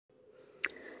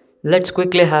Let's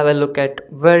quickly have a look at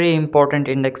very important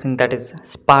indexing, that is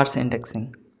sparse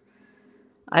indexing.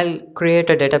 I'll create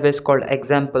a database called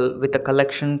example with a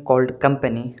collection called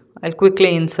company. I'll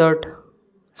quickly insert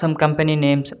some company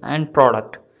names and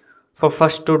product for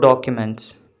first two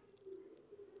documents.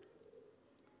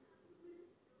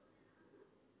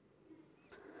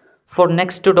 For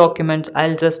next two documents,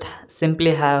 I'll just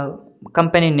simply have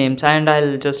company names and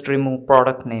I'll just remove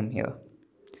product name here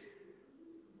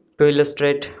to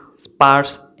illustrate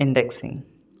sparse indexing.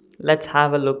 Let's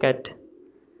have a look at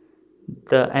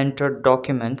the entered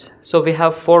documents. So we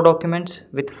have four documents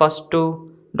with first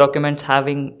two documents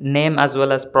having name as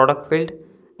well as product field,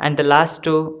 and the last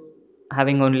two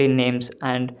having only names,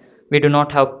 and we do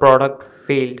not have product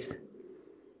field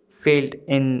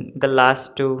in the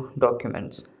last two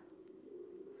documents.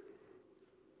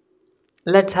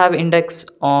 Let's have index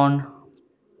on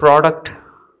product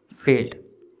field.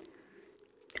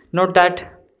 Note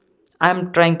that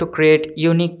I'm trying to create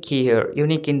unique key here,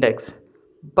 unique index,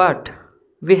 but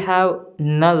we have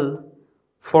null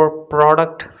for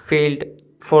product field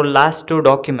for last two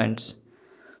documents.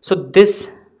 So this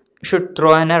should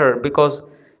throw an error because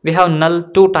we have null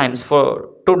two times for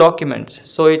two documents,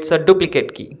 so it's a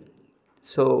duplicate key.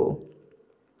 So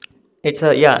it's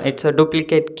a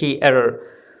duplicate key error.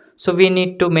 So we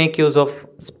need to make use of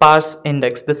sparse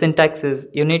index. The syntax is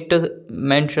you need to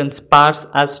mention sparse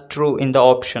as true in the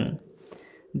option.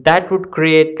 That would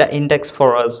create the index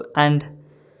for us and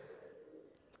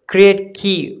create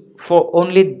key for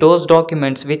only those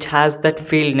documents which has that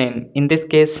field name, in this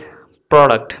case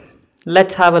product.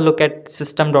 Let's have a look at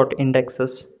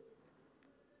system.indexes.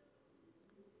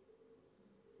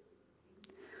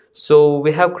 So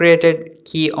we have created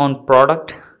key on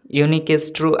product, unique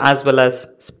is true as well as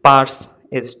sparse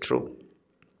is true.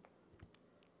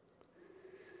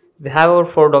 We have our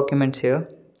four documents here.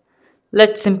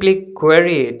 Let's simply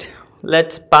query it.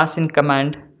 Let's pass in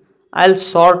command. I'll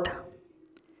sort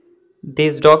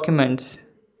these documents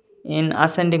in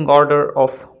ascending order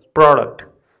of product.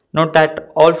 Note that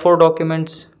all four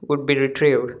documents would be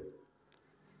retrieved.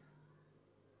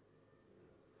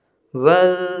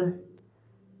 Well,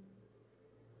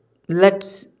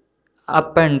 let's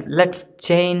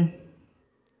chain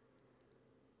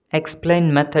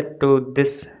explain method to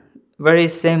this very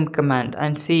same command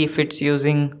and see if it's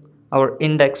using our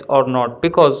index or not,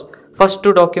 because first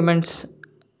two documents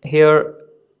here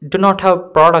do not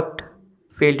have product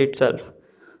field itself.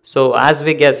 So as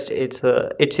we guessed,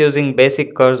 it's using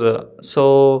basic cursor.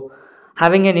 So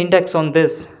having an index on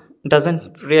this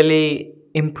doesn't really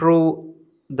improve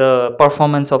the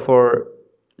performance of our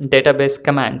database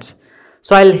commands.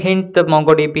 So I'll hint the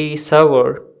MongoDB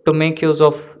server to make use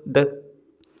of the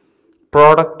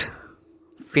product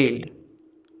field.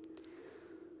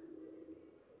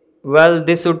 Well,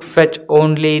 this would fetch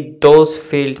only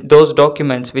those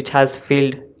documents which has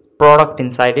field product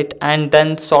inside it, and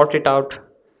then sort it out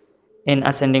in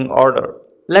ascending order.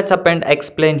 Let's append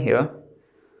explain here.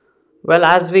 Well,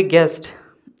 as we guessed,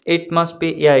 it must be,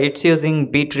 it's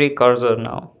using b-tree cursor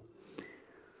now.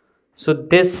 So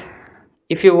this,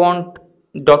 if you want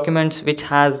documents which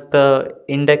has the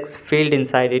index field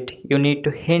inside it, you need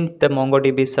to hint the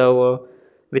MongoDB server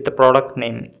with the product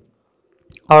name,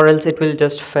 or else it will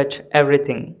just fetch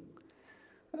everything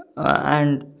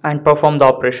and perform the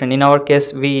operation. In our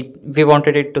case, we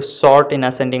wanted it to sort in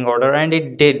ascending order, and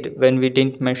it did when we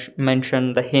didn't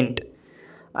mention the hint.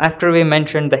 After we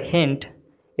mentioned the hint,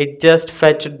 it just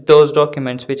fetched those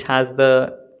documents which has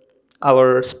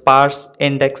our sparse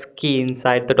index key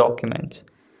inside the documents.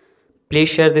 Please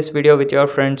share this video with your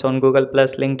friends on Google+,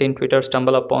 LinkedIn, Twitter,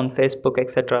 StumbleUpon, Facebook,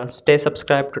 etc. Stay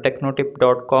subscribed to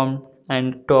technotip.com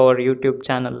and to our YouTube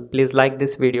channel. Please like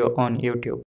this video on YouTube.